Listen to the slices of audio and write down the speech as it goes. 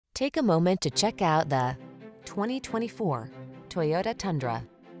Take a moment to check out the 2024 Toyota Tundra.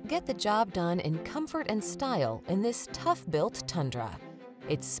 Get the job done in comfort and style in this tough-built Tundra.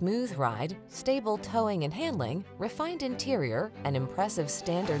 Its smooth ride, stable towing and handling, refined interior, and impressive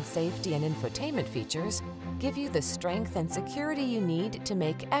standard safety and infotainment features give you the strength and security you need to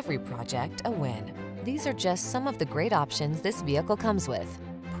make every project a win. These are just some of the great options this vehicle comes with: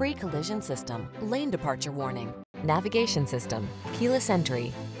 pre-collision system, lane departure warning, navigation system, keyless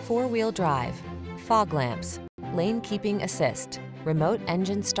entry, four-wheel drive, fog lamps, lane keeping assist, remote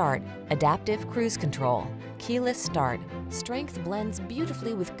engine start, adaptive cruise control, keyless start. Strength blends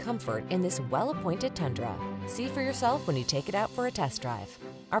beautifully with comfort in this well-appointed Tundra. See for yourself when you take it out for a test drive.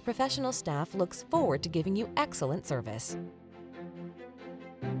 Our professional staff looks forward to giving you excellent service.